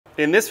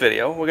In this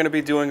video, we're going to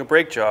be doing a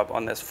brake job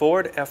on this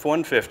Ford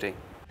F-150.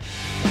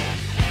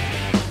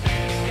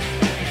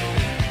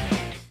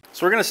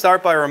 So we're going to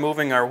start by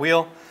removing our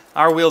wheel.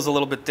 Our wheel's a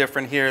little bit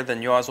different here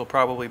than yours will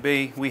probably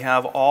be. We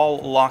have all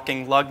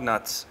locking lug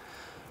nuts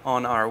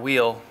on our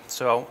wheel.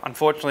 So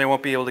unfortunately I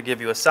won't be able to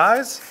give you a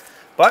size,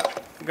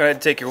 but go ahead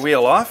and take your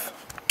wheel off.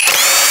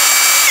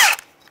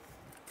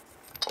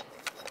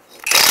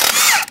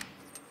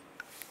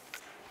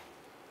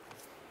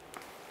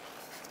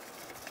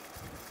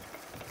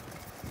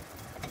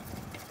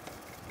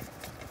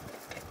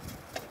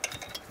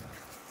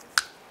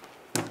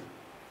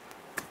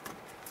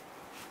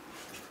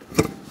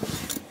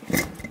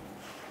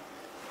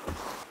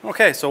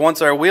 Okay, so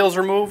once our wheel's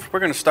removed, we're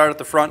going to start at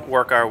the front,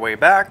 work our way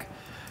back.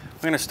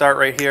 We're going to start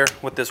right here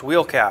with this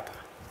wheel cap.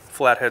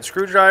 Flathead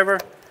screwdriver,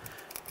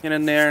 get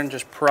in there and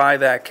just pry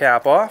that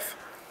cap off.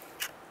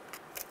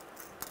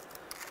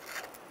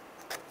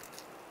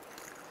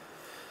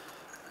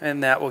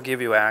 And that will give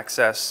you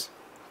access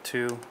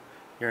to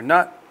your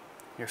nut,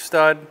 your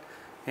stud,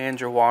 and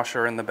your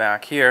washer in the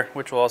back here,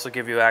 which will also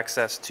give you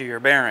access to your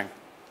bearing.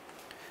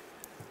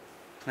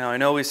 Now I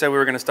know we said we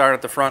were going to start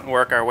at the front and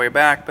work our way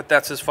back, but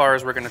that's as far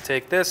as we're going to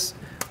take this,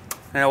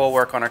 and we'll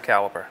work on our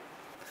caliper.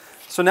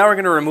 So now we're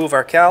going to remove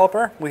our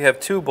caliper. We have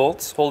two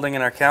bolts holding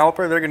in our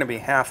caliper. They're going to be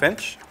 1/2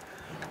 inch.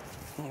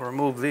 We'll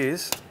remove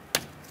these.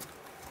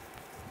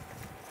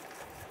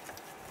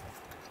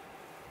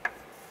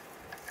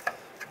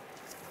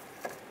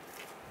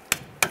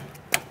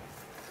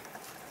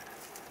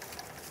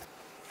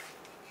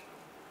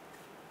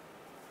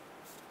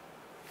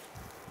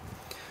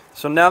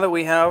 So now that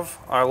we have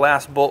our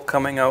last bolt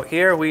coming out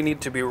here, we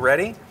need to be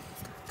ready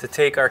to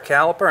take our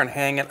caliper and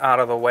hang it out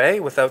of the way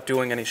without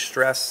doing any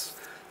stress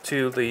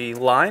to the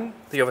line.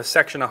 You have a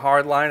section of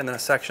hard line and then a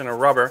section of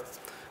rubber.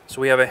 So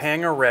we have a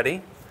hanger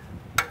ready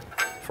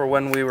for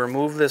when we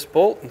remove this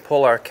bolt and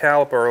pull our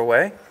caliper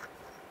away.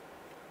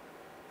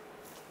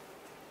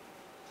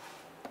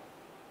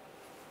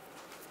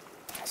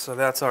 So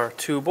that's our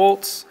two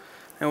bolts,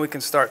 and we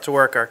can start to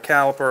work our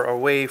caliper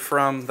away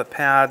from the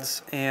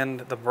pads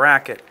and the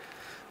bracket.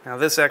 Now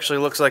this actually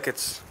looks like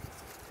it's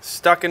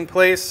stuck in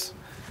place.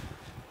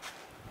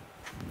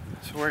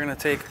 So we're going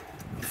to take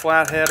a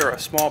flathead or a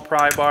small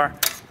pry bar,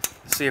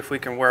 see if we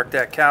can work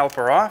that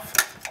caliper off.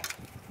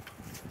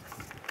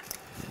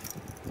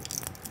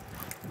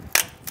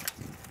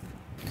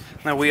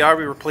 Now we are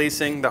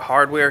replacing the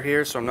hardware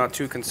here, so I'm not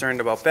too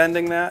concerned about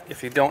bending that.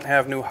 If you don't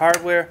have new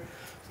hardware,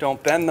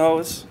 don't bend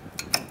those.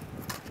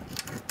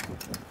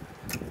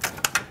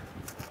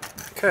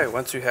 Okay,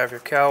 once you have your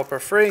caliper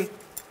free,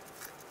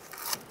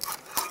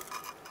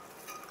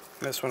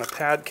 this one a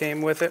pad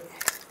came with it.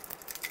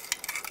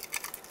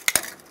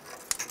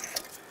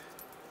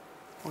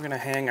 We're going to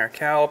hang our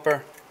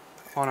caliper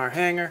on our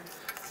hanger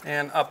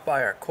and up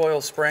by our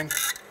coil spring.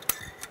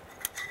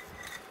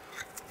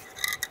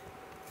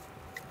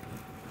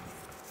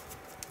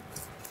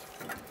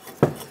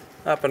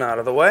 Up and out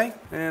of the way,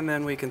 and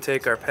then we can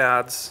take our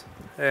pads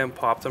and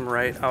pop them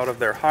right out of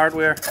their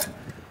hardware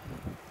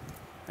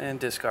and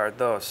discard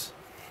those.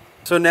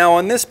 So now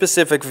on this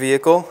specific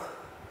vehicle,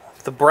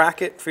 the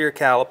bracket for your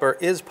caliper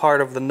is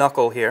part of the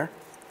knuckle here,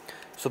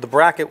 so the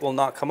bracket will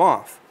not come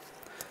off.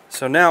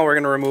 So now we're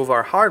going to remove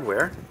our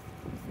hardware.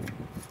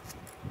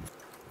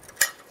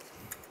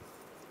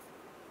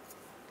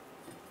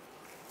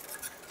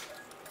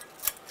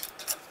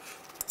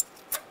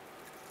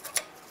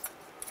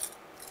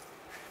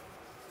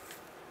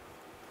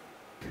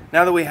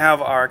 Now that we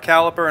have our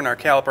caliper and our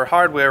caliper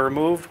hardware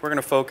removed, we're going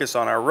to focus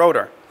on our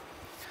rotor.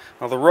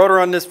 Now the rotor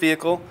on this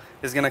vehicle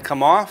is going to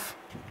come off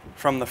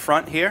from the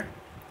front here.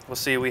 We'll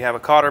see we have a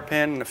cotter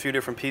pin and a few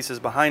different pieces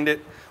behind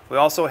it. We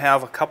also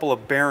have a couple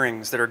of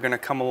bearings that are going to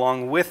come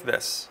along with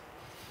this.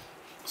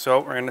 So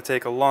we're going to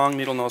take a long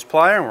needle nose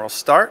plier and we'll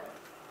start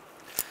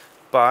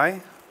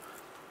by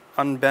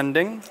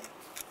unbending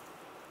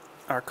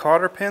our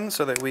cotter pin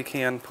so that we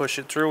can push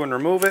it through and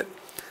remove it.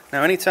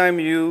 Now anytime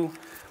you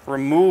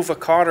remove a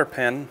cotter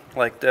pin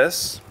like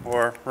this,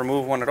 or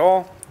remove one at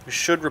all, you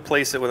should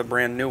replace it with a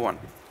brand new one.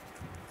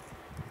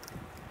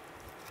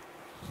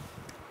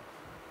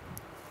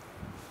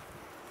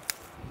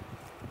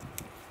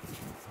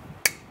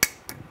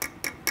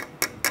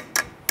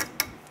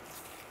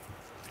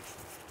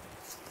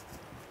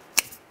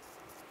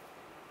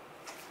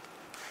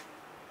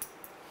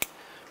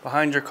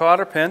 Behind your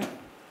cotter pin,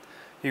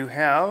 you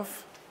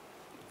have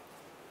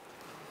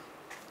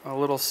a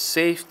little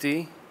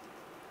safety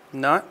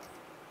nut,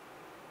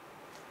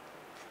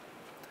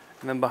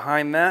 and then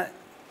behind that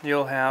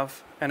you'll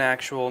have an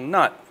actual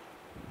nut.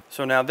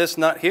 So now this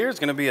nut here is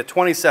going to be a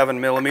 27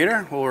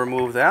 millimeter. We'll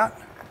remove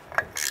that,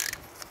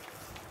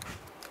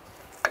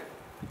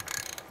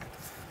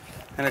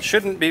 and it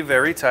shouldn't be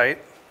very tight.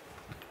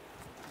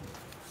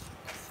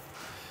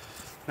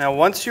 Now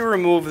once you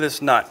remove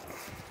this nut,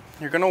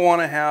 you're going to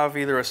want to have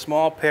either a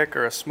small pick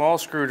or a small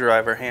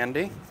screwdriver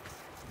handy.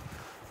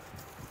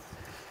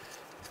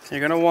 You're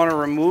going to want to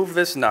remove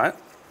this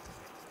nut,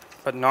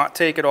 but not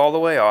take it all the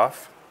way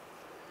off.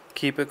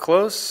 Keep it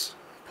close,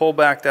 pull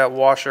back that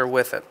washer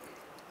with it.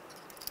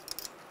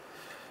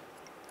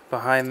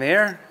 Behind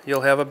there,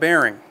 you'll have a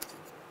bearing.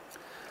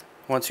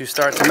 Once you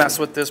start to mess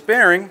with this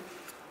bearing,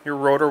 your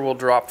rotor will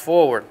drop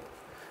forward.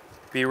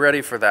 Be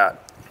ready for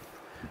that.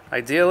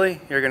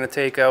 Ideally, you're going to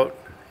take out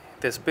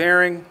this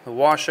bearing, the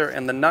washer,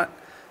 and the nut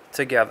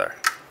together.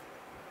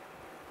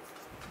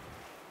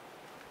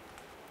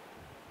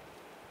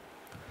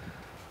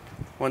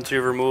 Once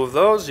you've removed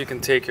those, you can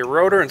take your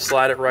rotor and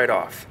slide it right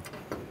off.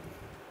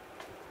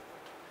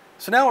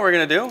 So now what we're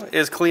going to do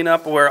is clean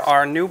up where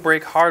our new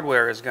brake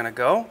hardware is going to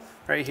go.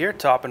 Right here,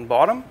 top and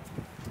bottom.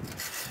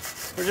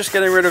 We're just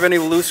getting rid of any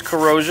loose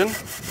corrosion.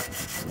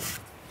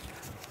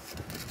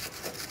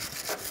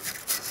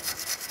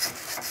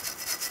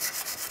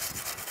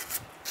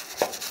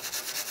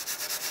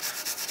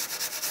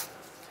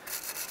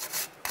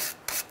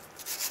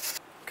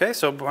 Okay,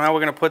 so now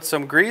we're going to put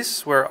some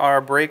grease where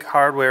our brake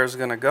hardware is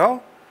going to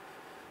go.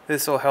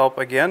 This will help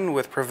again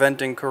with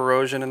preventing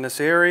corrosion in this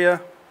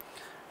area,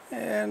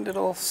 and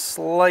it'll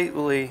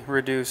slightly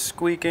reduce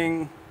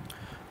squeaking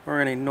or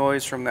any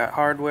noise from that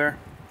hardware.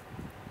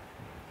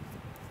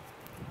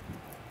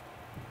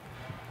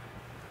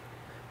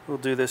 We'll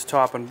do this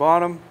top and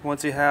bottom.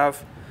 Once you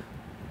have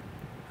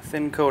a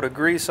thin coat of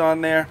grease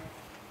on there,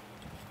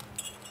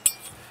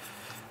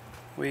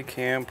 we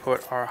can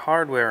put our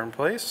hardware in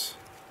place.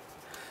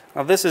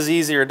 Now this is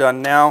easier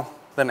done now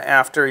than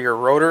after your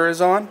rotor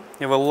is on.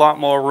 You have a lot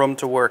more room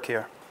to work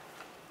here.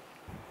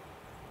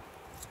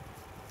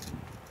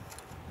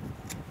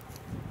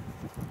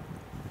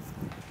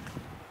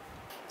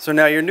 So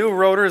now your new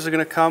rotors are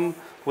going to come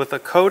with a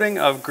coating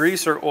of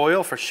grease or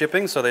oil for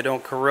shipping so they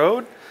don't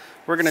corrode.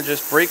 We're going to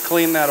just brake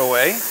clean that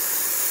away.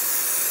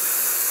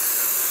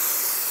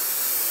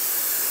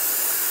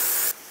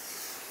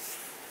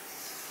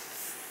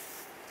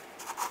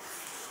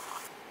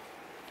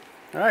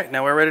 All right,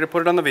 now we're ready to put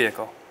it on the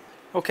vehicle.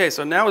 Okay,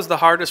 so now is the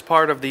hardest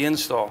part of the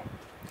install.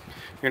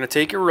 You're going to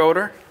take your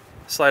rotor,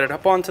 slide it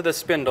up onto the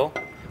spindle,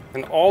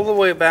 and all the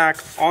way back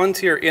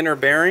onto your inner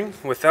bearing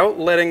without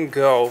letting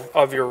go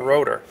of your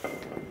rotor.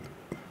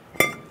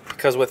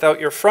 Because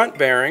without your front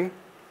bearing,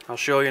 I'll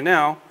show you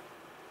now,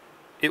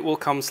 it will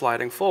come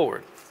sliding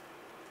forward.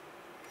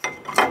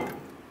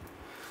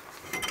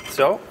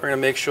 So we're going to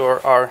make sure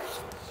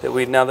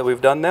now that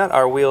we've done that,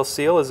 our wheel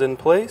seal is in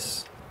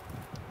place,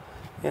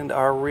 and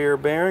our rear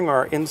bearing,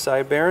 our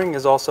inside bearing,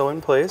 is also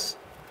in place.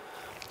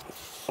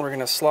 We're going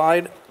to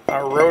slide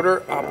our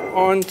rotor up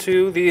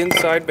onto the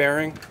inside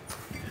bearing.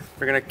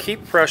 We're going to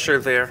keep pressure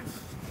there,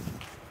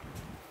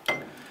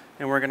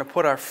 and we're going to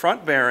put our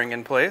front bearing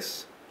in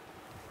place.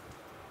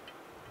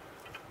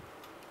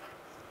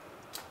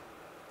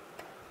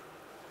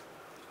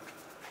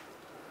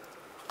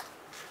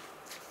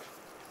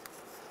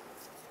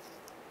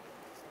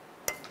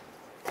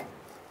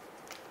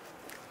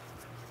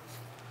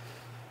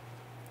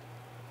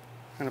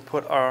 I'm going to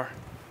put our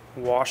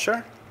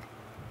washer.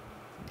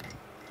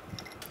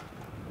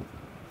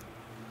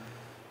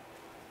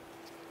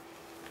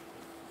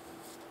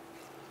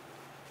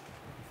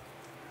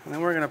 And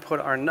then we're going to put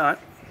our nut.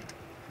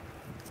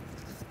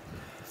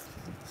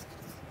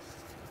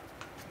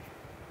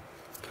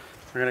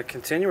 We're going to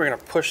continue. We're going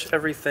to push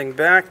everything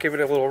back, give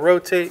it a little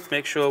rotate,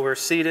 make sure we're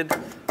seated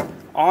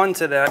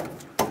onto that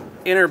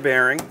inner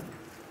bearing.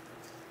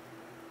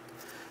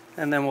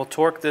 And then we'll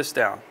torque this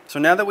down. So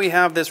now that we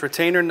have this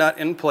retainer nut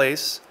in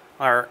place,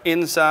 our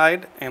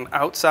inside and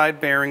outside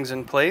bearings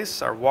in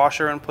place, our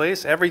washer in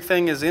place,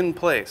 everything is in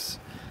place.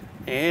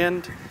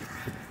 And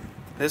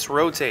this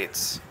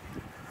rotates.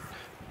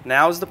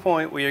 Now is the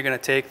point where you're going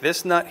to take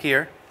this nut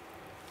here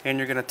and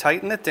you're going to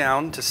tighten it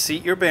down to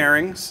seat your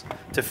bearings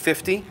to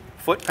 50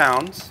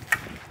 foot-pounds.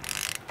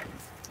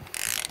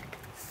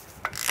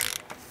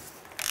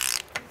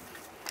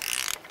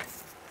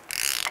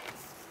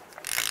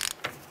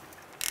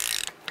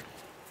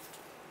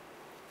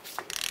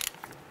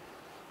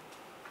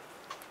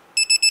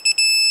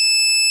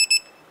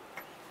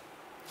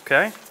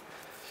 Okay,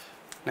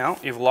 now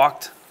you've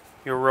locked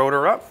your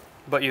rotor up,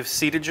 but you've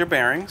seated your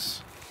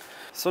bearings.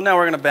 So now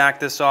we're going to back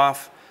this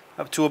off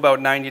up to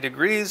about 90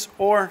 degrees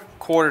or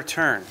quarter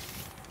turn.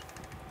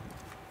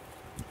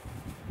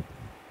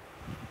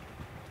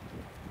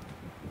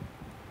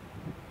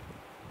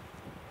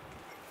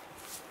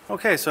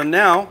 Okay, so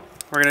now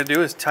what we're going to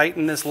do is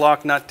tighten this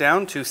lock nut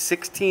down to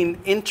 16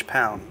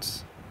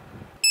 inch-pounds.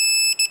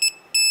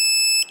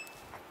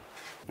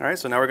 All right,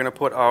 so now we're going to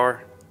put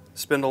our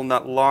spindle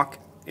nut lock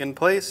in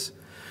place.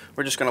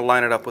 We're just going to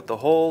line it up with the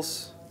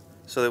holes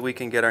so that we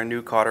can get our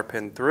new cotter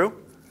pin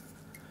through.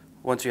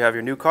 Once you have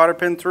your new cotter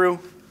pin through,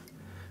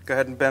 go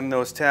ahead and bend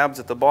those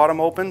tabs at the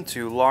bottom open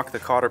to lock the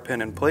cotter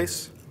pin in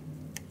place.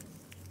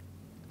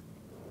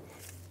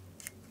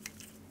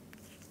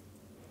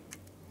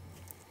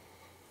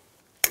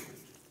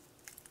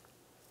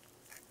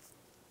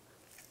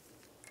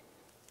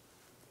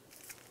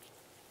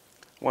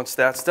 Once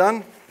that's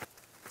done,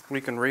 we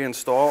can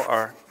reinstall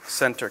our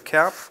center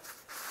cap.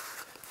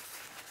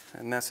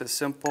 And that's as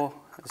simple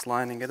as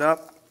lining it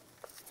up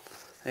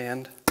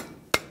and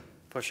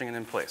pushing it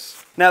in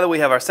place. Now that we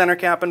have our center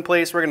cap in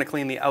place, we're going to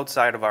clean the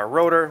outside of our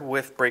rotor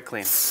with brake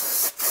clean.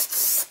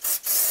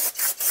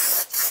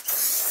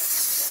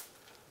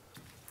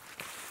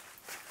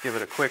 Give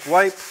it a quick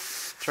wipe,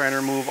 trying to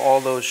remove all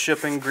those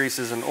shipping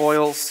greases and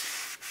oils.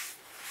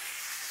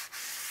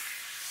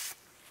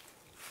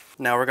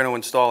 Now we're going to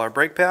install our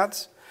brake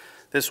pads.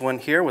 This one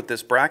here with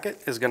this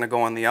bracket is going to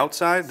go on the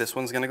outside, this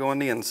one's going to go on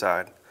the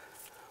inside.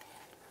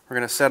 We're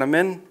going to set them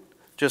in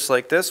just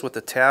like this with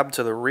the tab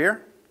to the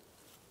rear.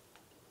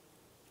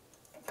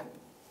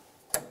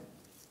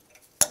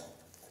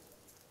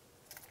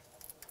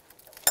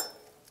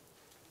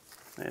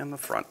 And the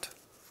front.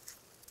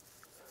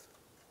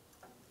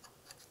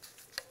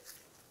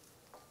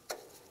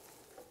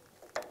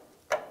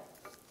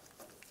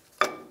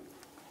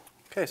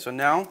 Okay, so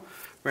now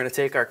we're going to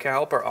take our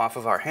caliper off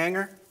of our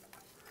hanger.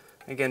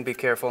 Again, be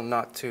careful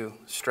not to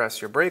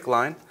stress your brake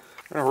line.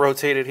 I'm going to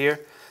rotate it here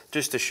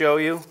just to show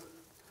you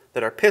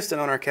that our piston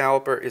on our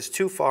caliper is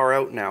too far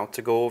out now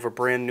to go over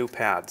brand new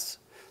pads.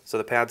 So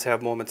the pads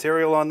have more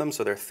material on them,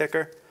 so they're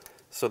thicker,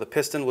 so the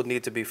piston would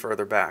need to be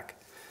further back.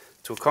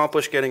 To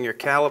accomplish getting your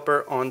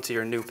caliper onto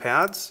your new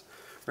pads,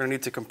 we're going to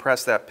need to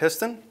compress that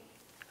piston.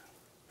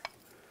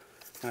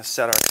 I'm going to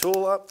set our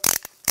tool up.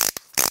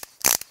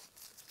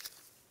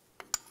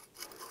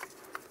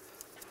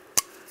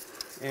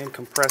 And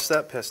compress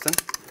that piston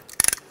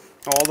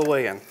all the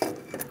way in.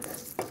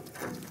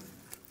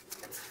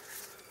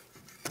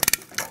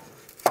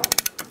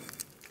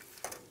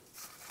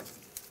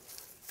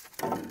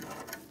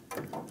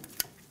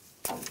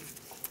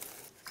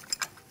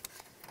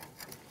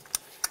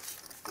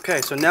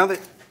 Okay, so now that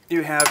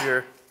you have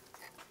your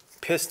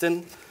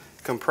piston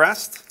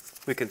compressed,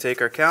 we can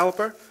take our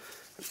caliper,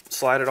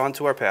 slide it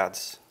onto our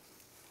pads.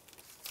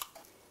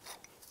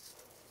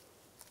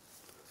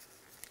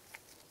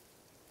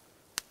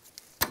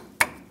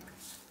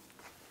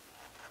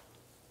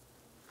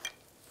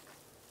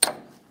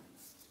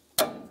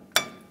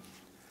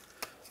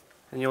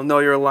 And you'll know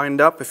you're lined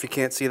up if you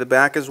can't see the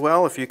back as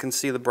well. If you can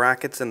see the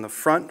brackets in the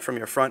front from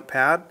your front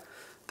pad,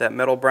 that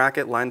metal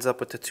bracket lines up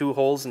with the two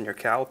holes in your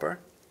caliper.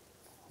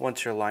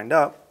 Once you're lined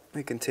up,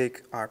 we can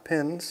take our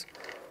pins,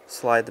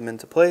 slide them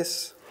into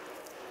place,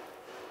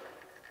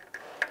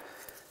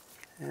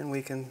 and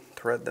we can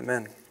thread them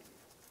in.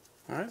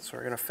 All right, so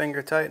we're going to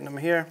finger tighten them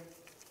here.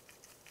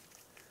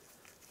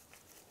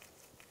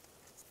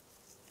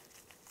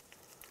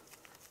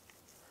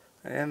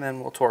 And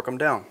then we'll torque them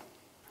down.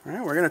 All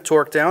right, we're going to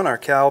torque down our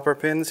caliper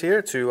pins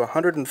here to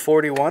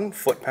 141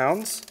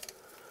 foot-pounds.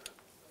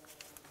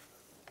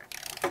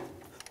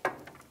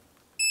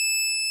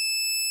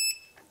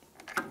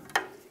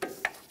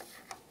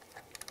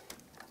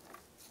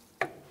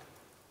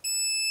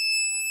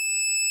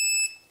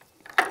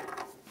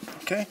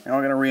 Okay, now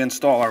we're going to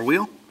reinstall our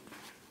wheel.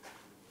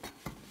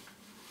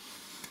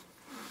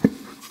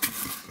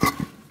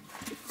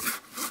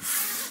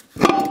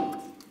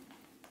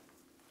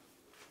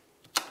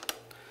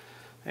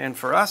 And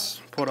for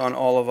us, put on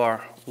all of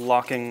our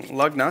locking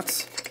lug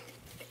nuts.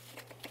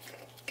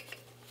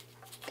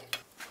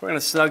 We're going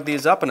to snug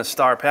these up in a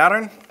star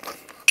pattern.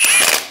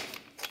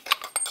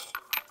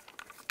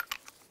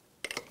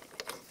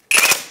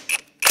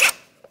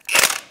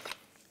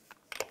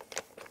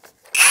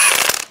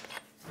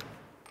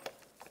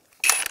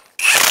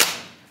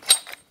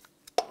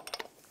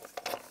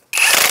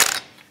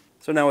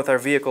 So now with our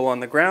vehicle on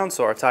the ground,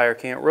 so our tire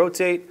can't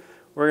rotate,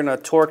 we're going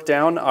to torque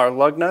down our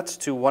lug nuts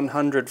to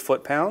 100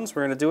 foot-pounds.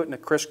 We're going to do it in a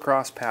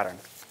crisscross pattern.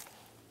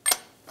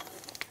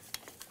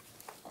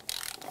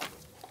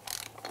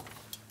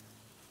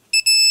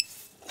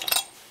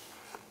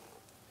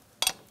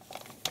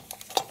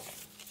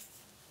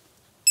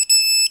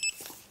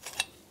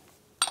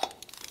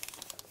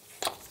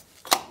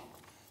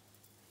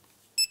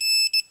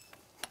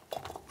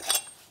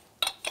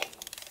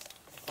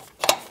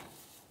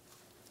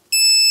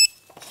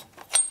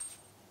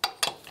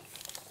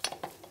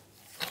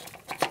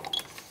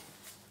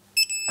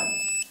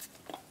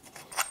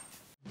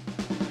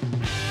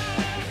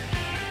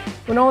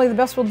 When only the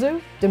best will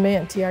do,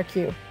 demand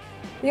TRQ.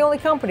 The only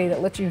company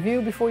that lets you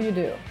view before you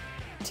do.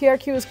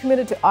 TRQ is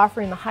committed to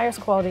offering the highest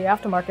quality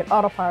aftermarket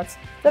auto parts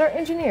that are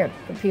engineered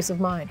for peace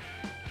of mind.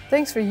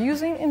 Thanks for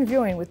using and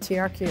viewing with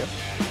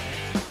TRQ.